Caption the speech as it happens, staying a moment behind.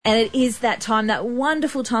And it is that time, that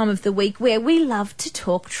wonderful time of the week where we love to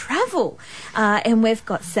talk travel. And we've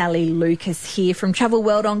got Sally Lucas here from Travel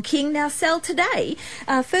World on King. Now, Sal, today,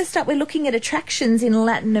 first up, we're looking at attractions in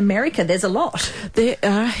Latin America. There's a lot. There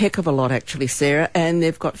are a heck of a lot, actually, Sarah, and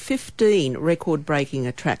they've got 15 record-breaking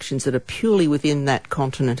attractions that are purely within that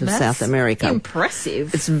continent of South America.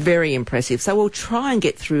 Impressive. It's very impressive. So we'll try and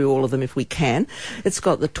get through all of them if we can. It's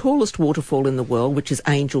got the tallest waterfall in the world, which is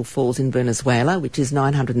Angel Falls in Venezuela, which is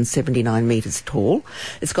 979 metres tall.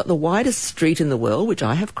 It's got the widest street in the world, which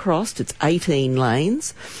I have crossed. It's 18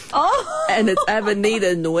 lanes. Oh! And it's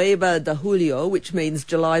Avenida Nueva de Julio, which means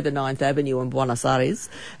July the 9th Avenue in Buenos Aires.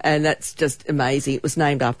 And that's just amazing. It was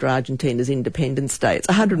named after Argentina's Independence Day. It's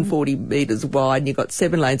 140 metres wide, and you've got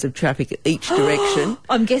 7 lanes of traffic at each direction.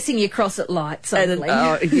 I'm guessing you cross at lights only.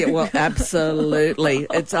 Yeah, well, absolutely.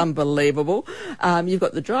 It's unbelievable. You've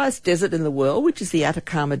got the driest desert in the world, which is the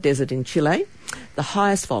Atacama Desert in Chile. The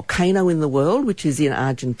highest volcano in the world, which is in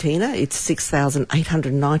Argentina. It's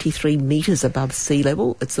 6,893 metres above sea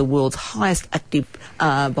level. It's the world's highest active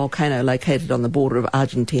volcano located on the border of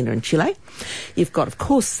Argentina and Chile. You've got, of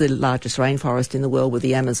course, the largest rainforest in the world with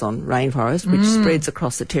the Amazon rainforest, which spreads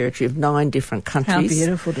across the territory of 9 different countries. How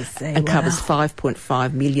beautiful to see. And covers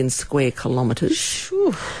 5.5 million square kilometres.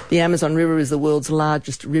 The Amazon River is the world's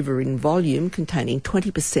largest river in volume, containing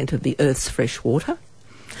 20% of the Earth's fresh water.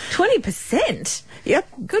 20%? Yep.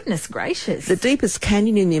 Goodness gracious. The deepest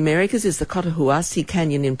canyon in the Americas is the Cotahuasi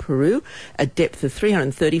Canyon in Peru, a depth of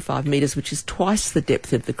 335 metres, which is twice the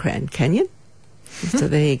depth of the Grand Canyon. So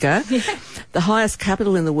there you go. Yeah. The highest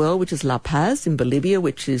capital in the world, which is La Paz in Bolivia,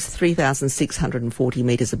 which is 3,640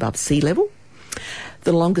 metres above sea level.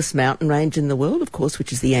 The longest mountain range in the world, of course,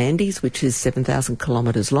 which is the Andes, which is 7,000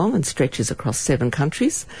 kilometres long and stretches across 7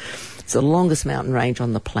 countries. It's the longest mountain range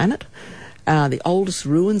on the planet. The oldest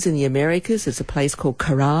ruins in the Americas is a place called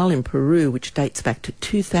Caral in Peru, which dates back to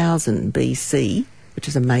 2000 BC, which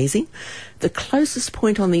is amazing. The closest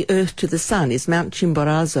point on the Earth to the Sun is Mount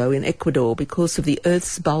Chimborazo in Ecuador. Because of the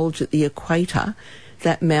Earth's bulge at the equator,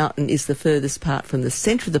 that mountain is the furthest part from the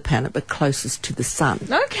centre of the planet but closest to the Sun.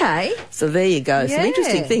 Okay. So there you go. Yeah. Some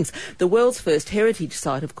interesting things. The world's first heritage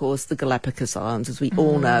site, of course, the Galapagos Islands, as we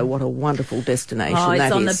all know. What a wonderful destination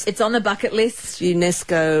that is. It's on the bucket list.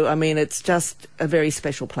 UNESCO, I mean, it's just a very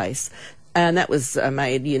special place. And that was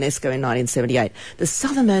made UNESCO in 1978. The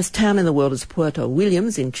southernmost town in the world is Puerto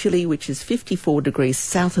Williams in Chile, which is 54 degrees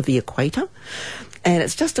south of the equator. And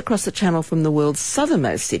it's just across the channel from the world's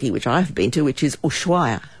southernmost city, which I've been to, which is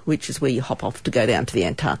Ushuaia, which is where you hop off to go down to the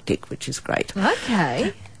Antarctic, which is great.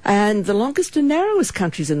 Okay. And the longest and narrowest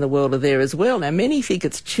countries in the world are there as well. Now, many think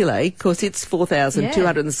it's Chile, because it's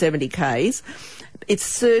 4,270 k's. It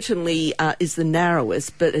certainly is the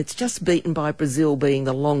narrowest, but it's just beaten by Brazil being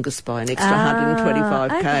the longest by an extra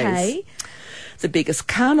 125 okay. k's. The biggest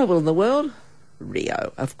carnival in the world,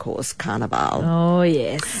 Rio, of course, Carnival. Oh,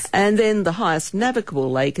 yes. And then the highest navigable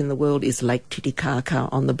lake in the world is Lake Titicaca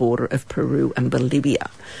on the border of Peru and Bolivia.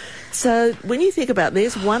 So when you think about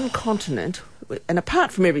there's one continent, and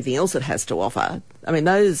apart from everything else it has to offer, I mean,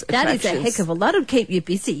 those attractions... That is a heck of a lot. That'll keep you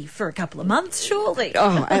busy for a couple of months, surely.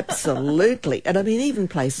 Oh, absolutely. And I mean, even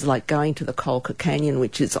places like going to the Colca Canyon,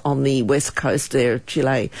 which is on the west coast there of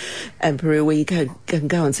Chile and Peru, where you can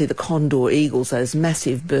go and see the condor eagles, those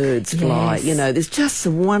massive birds fly. Yes. You know, there's just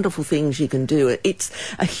some wonderful things you can do. It's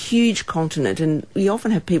a huge continent, and we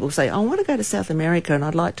often have people say, I want to go to South America and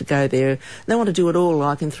I'd like to go there. They want to do it all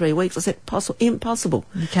like in 3 weeks. I said, impossible.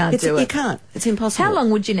 You can't do it. You can't. It's impossible. How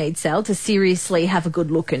long would you need, Sal, to seriously have a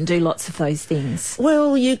good look and do lots of those things?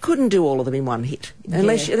 Well, you couldn't do all of them in one hit,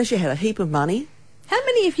 unless you had a heap of money. How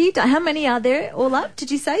many have you done? How many are there all up?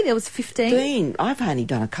 Did you say there was 15? I've only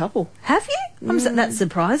done a couple. Have you? That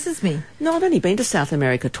surprises me. No, I've only been to South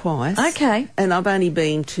America twice. Okay. And I've only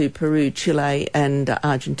been to Peru, Chile and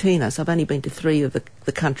Argentina, so I've only been to 3 of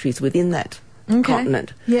the countries within that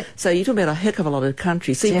continent. Yep. So you're talking about a heck of a lot of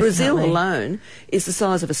countries. See, Definitely. Brazil alone is the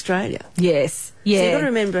size of Australia. Yes. Yeah. So you've got to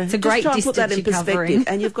remember, it's a great just try and put that in distance you're perspective, covering.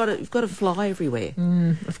 and you've got to fly everywhere.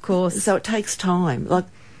 Of course. So it takes time. Like,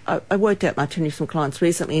 I worked out my itinerary from clients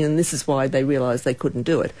recently, and this is why they realised they couldn't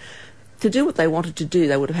do it. To do what they wanted to do,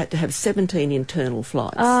 they would have had to have 17 internal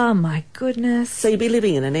flights. Oh, my goodness. So you'd be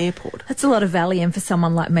living in an airport. That's a lot of Valium for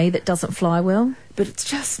someone like me that doesn't fly well. But it's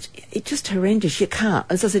just horrendous. You can't.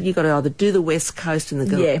 As I said, you've got to either do the West Coast and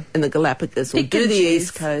the Galapagos, or Pick do and the choose.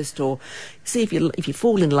 East Coast, or see if you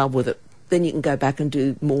fall in love with it. then you can go back and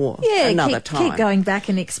do more another time. Keep going back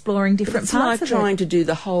and exploring different parts of it. It's like trying to do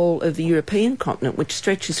the whole of the European continent, which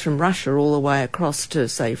stretches from Russia all the way across to,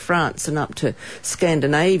 say, France and up to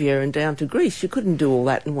Scandinavia and down to Greece. You couldn't do all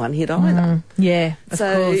that in one hit either. Yeah, of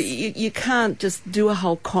course. You can't just do a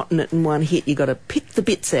whole continent in one hit. You've got to pick the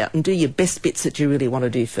bits out and do your best bits that you really want to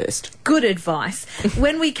do first. Good advice.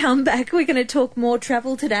 When we come back, we're going to talk more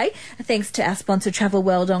travel today, thanks to our sponsor, Travel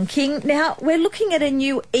World on King. Now, we're looking at a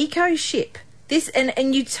new eco ship. This,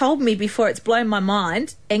 and you told me before, it's blown my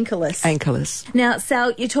mind, Ankylos. Ankylos. Now,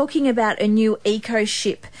 Sal, you're talking about a new eco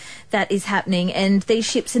ship that is happening, and these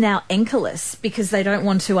ships are now anchorless because they don't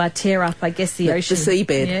want to tear up, I guess, the ocean. The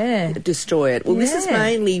seabed, destroy it. Well, this is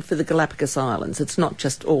mainly for the Galapagos Islands. It's not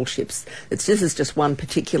just all ships. This is just one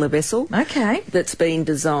particular vessel. Okay. That's been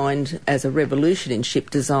designed as a revolution in ship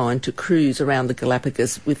design to cruise around the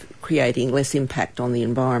Galapagos with creating less impact on the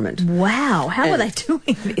environment. Wow. How are they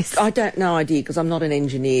doing this? I don't know idea because I'm not an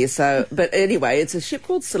engineer. So, but anyway, it's a ship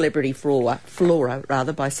called Celebrity Flora,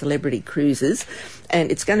 by Celebrity Cruises. And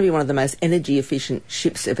it's going to be one of the most energy efficient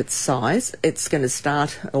ships of its size. It's going to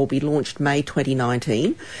start or be launched May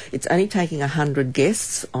 2019. It's only taking 100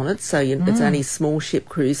 guests on it, so it's only small ship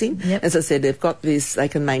cruising. Yep. As I said, they've got this, they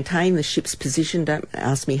can maintain the ship's position, don't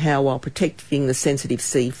ask me how, while protecting the sensitive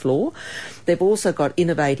sea floor. They've also got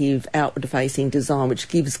innovative outward-facing design which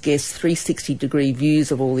gives guests 360-degree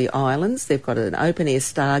views of all the islands. They've got an open-air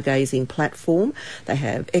stargazing platform. They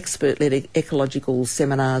have expert-led ecological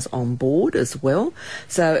seminars on board as well.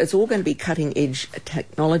 So it's all going to be cutting-edge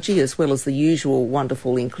technology as well as the usual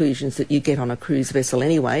wonderful inclusions that you get on a cruise vessel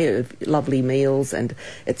anyway, of lovely meals and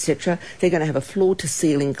etc. They're going to have a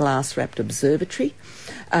floor-to-ceiling glass-wrapped observatory.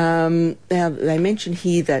 Now, they mention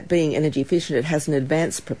here that being energy efficient, it has an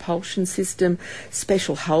advanced propulsion system,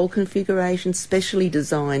 special hull configuration, specially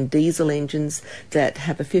designed diesel engines that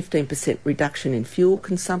have a 15% reduction in fuel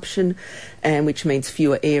consumption, and which means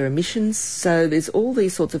fewer air emissions. So there's all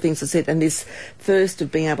these sorts of things I said, and this first of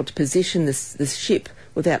being able to position this ship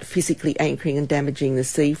without physically anchoring and damaging the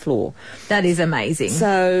seafloor. That is amazing.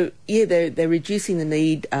 So, yeah, they're reducing the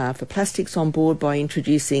need for plastics on board by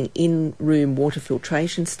introducing in-room water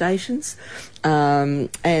filtration stations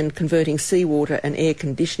and converting seawater and air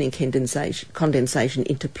conditioning condensation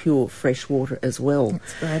into pure fresh water as well.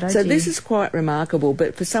 That's a great idea. So this is quite remarkable,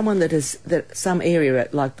 but for someone that some area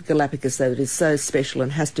like the Galapagos, though, that is so special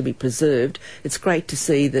and has to be preserved, it's great to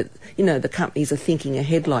see that, the companies are thinking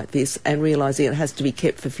ahead like this and realising it has to be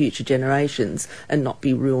kept for future generations and not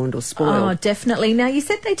be ruined or spoiled. Oh, definitely. Now, you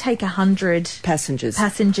said they take 100 passengers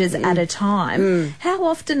at a time. How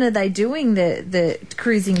often are they doing the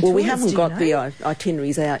cruising tours? Well, we haven't got the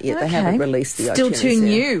itineraries out yet. Okay. They haven't released the Still itineraries. too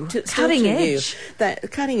new. Cutting edge.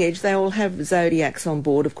 Cutting edge. They all have Zodiacs on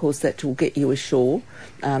board, of course, that will get you ashore.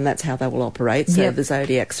 That's how they will operate. So the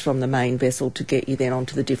Zodiacs from the main vessel to get you then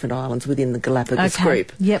onto the different islands within the Galapagos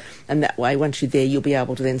group. Yep. And that way, once you're there, you'll be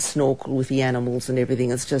able to then snorkel with the animals and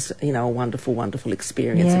everything. It's just, a wonderful, wonderful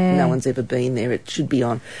experience. Yeah. If no one's ever been there, it should be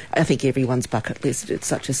on, I think, everyone's bucket list. It's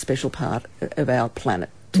such a special part of our planet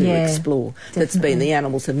to explore. Definitely. The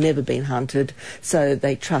animals have never been hunted, so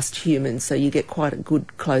they trust humans, so you get quite a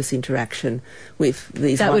good close interaction with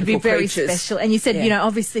these that wonderful would be very creatures. special. And you said,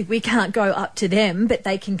 obviously we can't go up to them, but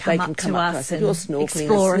they can come up to us If and you're snorkeling,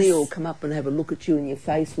 explore a us. snail will come up and have a look at you in your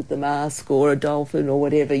face with the mask, or a dolphin or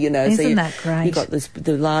whatever, Isn't that great? You've got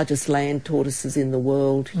the largest land tortoises in the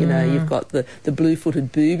world, you've got the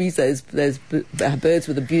blue-footed boobies, those birds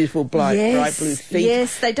with the beautiful bright blue feet.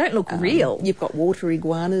 Yes, they don't look real. You've got water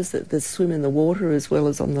iguanas that swim in the water as well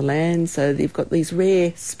as on the land, so you've got these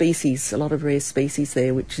rare species, a lot of rare species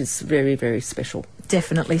there, which is very, very special.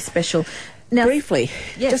 Definitely special. Now, briefly,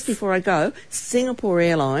 just before I go, Singapore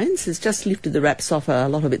Airlines has just lifted the wraps off a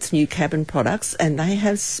lot of its new cabin products, and they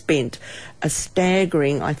have spent a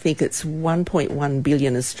staggering, I think it's 1.1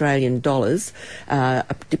 billion Australian dollars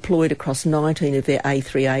deployed across 19 of their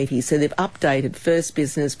A380s. So they've updated first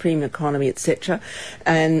business, premium economy, etc.,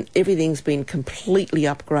 and everything's been completely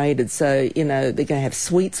upgraded. So, they're going to have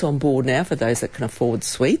suites on board now for those that can afford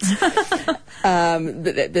suites.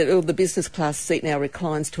 The business class seat now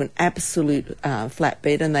reclines to an absolute flat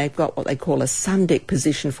bed, and they've got what they call a sun deck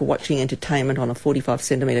position for watching entertainment on a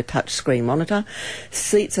 45cm touchscreen monitor.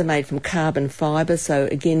 Seats are made from carbon fibre, so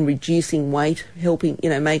again reducing weight, helping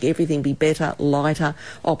make everything be better, lighter,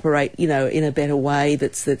 operate in a better way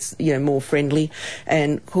that's more friendly,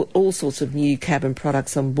 and all sorts of new cabin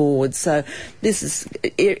products on board. So this is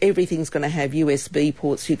everything's going to have USB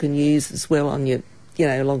ports you can use as well on your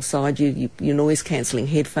alongside you. Your noise-cancelling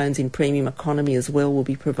headphones in premium economy as well will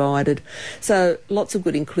be provided. So lots of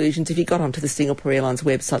good inclusions. If you got onto the Singapore Airlines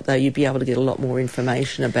website, though, you'd be able to get a lot more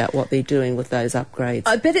information about what they're doing with those upgrades.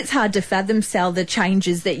 I bet it's hard to fathom, Sal, the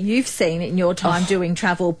changes that you've seen in your time doing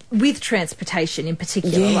travel with transportation in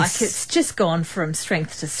particular. Yes. Like, it's just gone from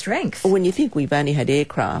strength to strength. When you think we've only had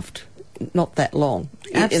aircraft not that long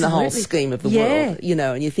in the whole scheme of the world,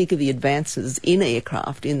 and you think of the advances in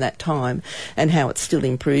aircraft in that time and how it's still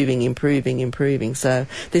improving. So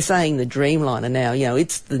they're saying the Dreamliner now,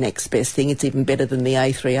 it's the next best thing. It's even better than the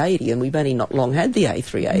A380, and we've only not long had the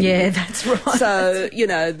A380. Yeah, that's right. So,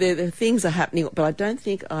 the things are happening, but I don't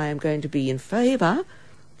think I am going to be in favour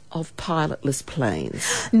of pilotless planes.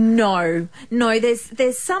 No.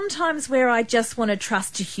 There's sometimes where I just want to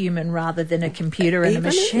trust a human rather than a computer and a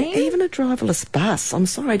machine. Even a driverless bus. I'm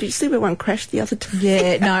sorry. Did you see where one crashed the other time?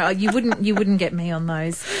 Yeah, no, you wouldn't get me on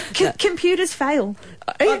those. Computers fail.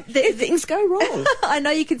 Things go wrong. I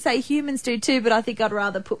know you can say humans do too, but I think I'd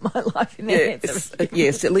rather put my life in their hands.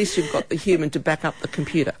 Yes, at least you've got the human to back up the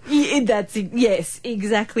computer. Yes,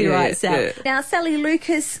 exactly right, Sal. Yeah. Now, Sally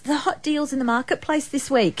Lucas, the hot deals in the marketplace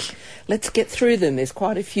this week. Let's get through them. There's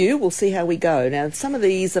quite a few. We'll see how we go. Now, some of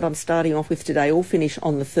these that I'm starting off with today all finish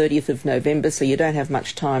on the 30th of November, so you don't have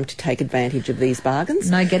much time to take advantage of these bargains.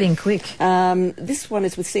 No, get in quick. This one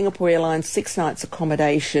is with Singapore Airlines, 6 nights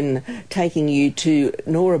accommodation, taking you to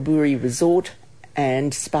Noraburi Resort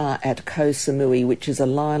and Spa at Koh Samui, which is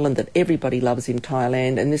an island that everybody loves in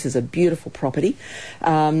Thailand, and this is a beautiful property.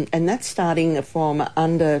 And that's starting from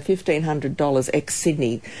under $1,500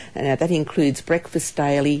 ex-Sydney. Now, that includes breakfast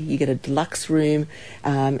daily, you get a deluxe room,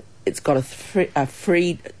 it's got a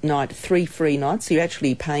free night, 3 free nights, so you're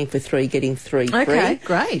actually paying for 3, getting 3 free. Okay,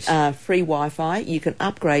 great. Free Wi-Fi. You can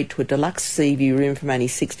upgrade to a deluxe sea view room from only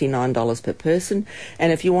 $69 per person.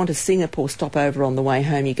 And if you want a Singapore stopover on the way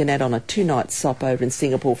home, you can add on a 2-night stopover in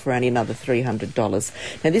Singapore for only another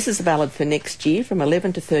 $300. Now, this is valid for next year from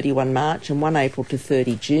 11 to 31 March and 1 April to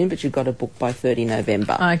 30 June, but you've got to book by 30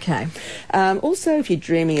 November. Okay. Also, if you're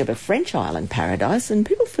dreaming of a French island paradise, and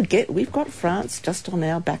people forget we've got France just on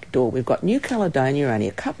our back door. We've got New Caledonia only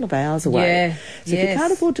a couple of hours away. Yeah, so if you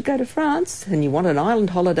can't afford to go to France and you want an island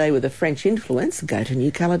holiday with a French influence, go to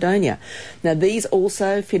New Caledonia. Now, these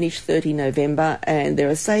also finish 30 November, and there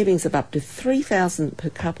are savings of up to $3,000 per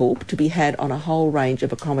couple to be had on a whole range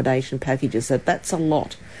of accommodation packages. So that's a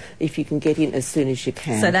lot if you can get in as soon as you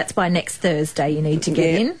can. So that's by next Thursday you need to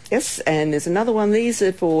get in? Yes, and there's another one. These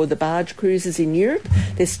are for the barge cruises in Europe.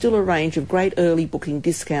 There's still a range of great early booking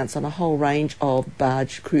discounts on a whole range of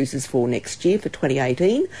barge cruises for next year, for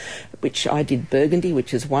 2018, which I did Burgundy,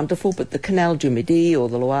 which is wonderful, but the Canal du Midi or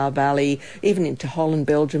the Loire Valley, even into Holland,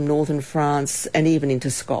 Belgium, northern France, and even into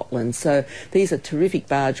Scotland. So these are terrific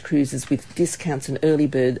barge cruises with discounts and early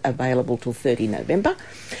bird available till 30 November.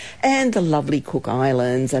 And the lovely Cook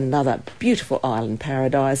Islands, another beautiful island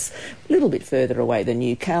paradise, a little bit further away than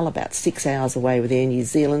New Cal, about 6 hours away with Air New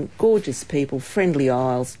Zealand. Gorgeous people, friendly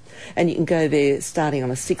isles, and you can go there starting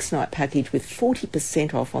on a 6-night package with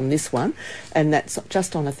 40% off on this one, and that's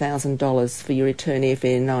just on $1,000 for your return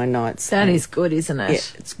airfare, 9 nights. That is good, isn't it?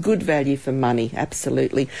 Yeah, it's good value for money,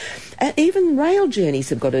 absolutely. And even rail journeys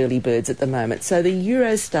have got early birds at the moment. So the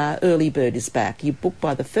Eurostar early bird is back. You book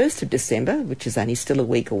by the 1st of December, which is only still a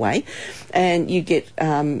week away, and you get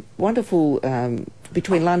wonderful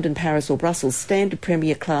between London, Paris or Brussels, standard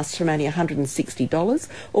premier class from only $160,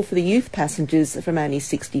 or for the youth passengers from only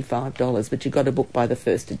 $65, but you've got to book by the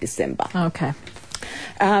 1st of December. Okay.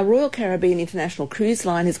 Royal Caribbean International Cruise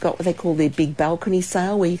Line has got what they call their big balcony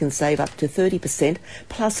sale, where you can save up to 30%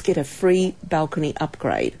 plus get a free balcony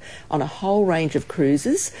upgrade on a whole range of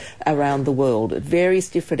cruises around the world at various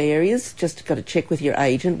different areas. Just got to check with your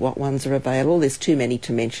agent what ones are available. There's too many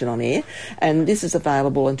to mention on air. And this is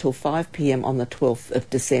available until 5 p.m. on the 12th of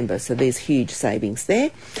December, so there's huge savings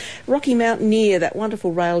there. Rocky Mountaineer, that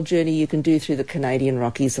wonderful rail journey you can do through the Canadian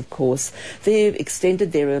Rockies, of course. They've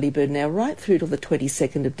extended their early bird now right through to the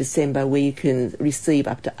 22nd of December, where you can receive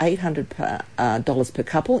up to $800 per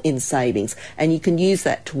couple in savings, and you can use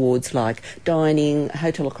that towards like dining,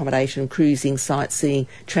 hotel accommodation, cruising, sightseeing,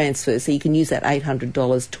 transfers. So you can use that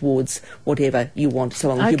 $800 towards whatever you want, so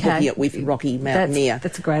long as you're booking it with Rocky Mountaineer.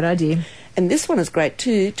 That's a great idea. And this one is great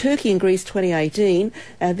too. Turkey and Greece 2018.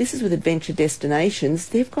 This is with Adventure Destinations.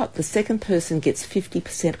 They've got the second person gets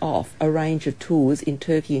 50% off a range of tours in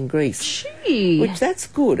Turkey and Greece. Gee, which that's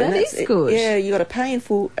good. That is good. Yeah, you got to pay in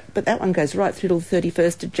full, but that one goes right through till the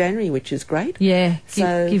 31st of January, which is great. Yeah,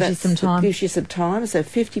 so gives you some time. Gives you some time. So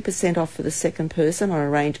 50% off for the second person on a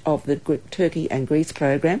range of the Turkey and Greece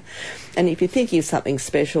program. And if you're thinking of something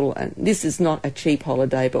special, and this is not a cheap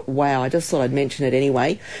holiday, but wow, I just thought I'd mention it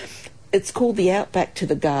anyway. It's called the Outback to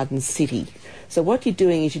the Garden City. So what you're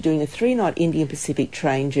doing is you're doing a 3-night Indian Pacific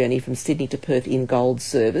train journey from Sydney to Perth in Gold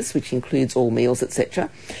service, which includes all meals, etc.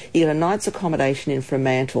 You get a night's accommodation in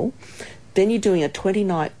Fremantle. Then you're doing a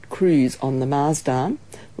 20-night cruise on the Marsdam,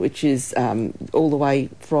 which is all the way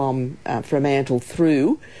from Fremantle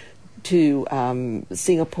through to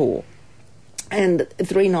Singapore. And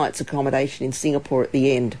 3 nights accommodation in Singapore at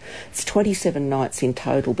the end. It's 27 nights in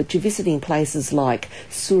total, but you're visiting places like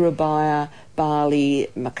Surabaya, Bali,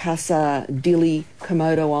 Makassar, Dili,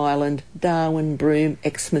 Komodo Island, Darwin, Broome,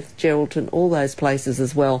 Exmouth, Geraldton, all those places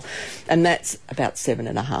as well. And that's about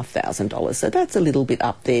 $7,500. So that's a little bit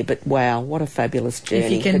up there, but wow, what a fabulous journey.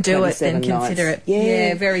 If you can do it, then consider it.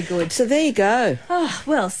 Yeah, very good. So there you go. Oh,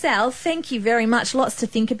 well, Sal, thank you very much. Lots to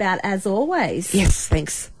think about as always. Yes,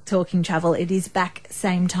 thanks. Talking Travel, it is back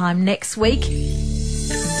same time next week.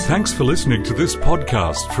 Thanks for listening to this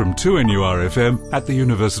podcast from 2NURFM at the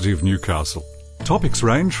University of Newcastle. Topics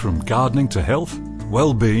range from gardening to health,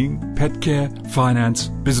 well-being, pet care, finance,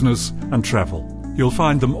 business and travel. You'll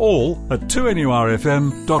find them all at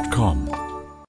 2NURFM.com.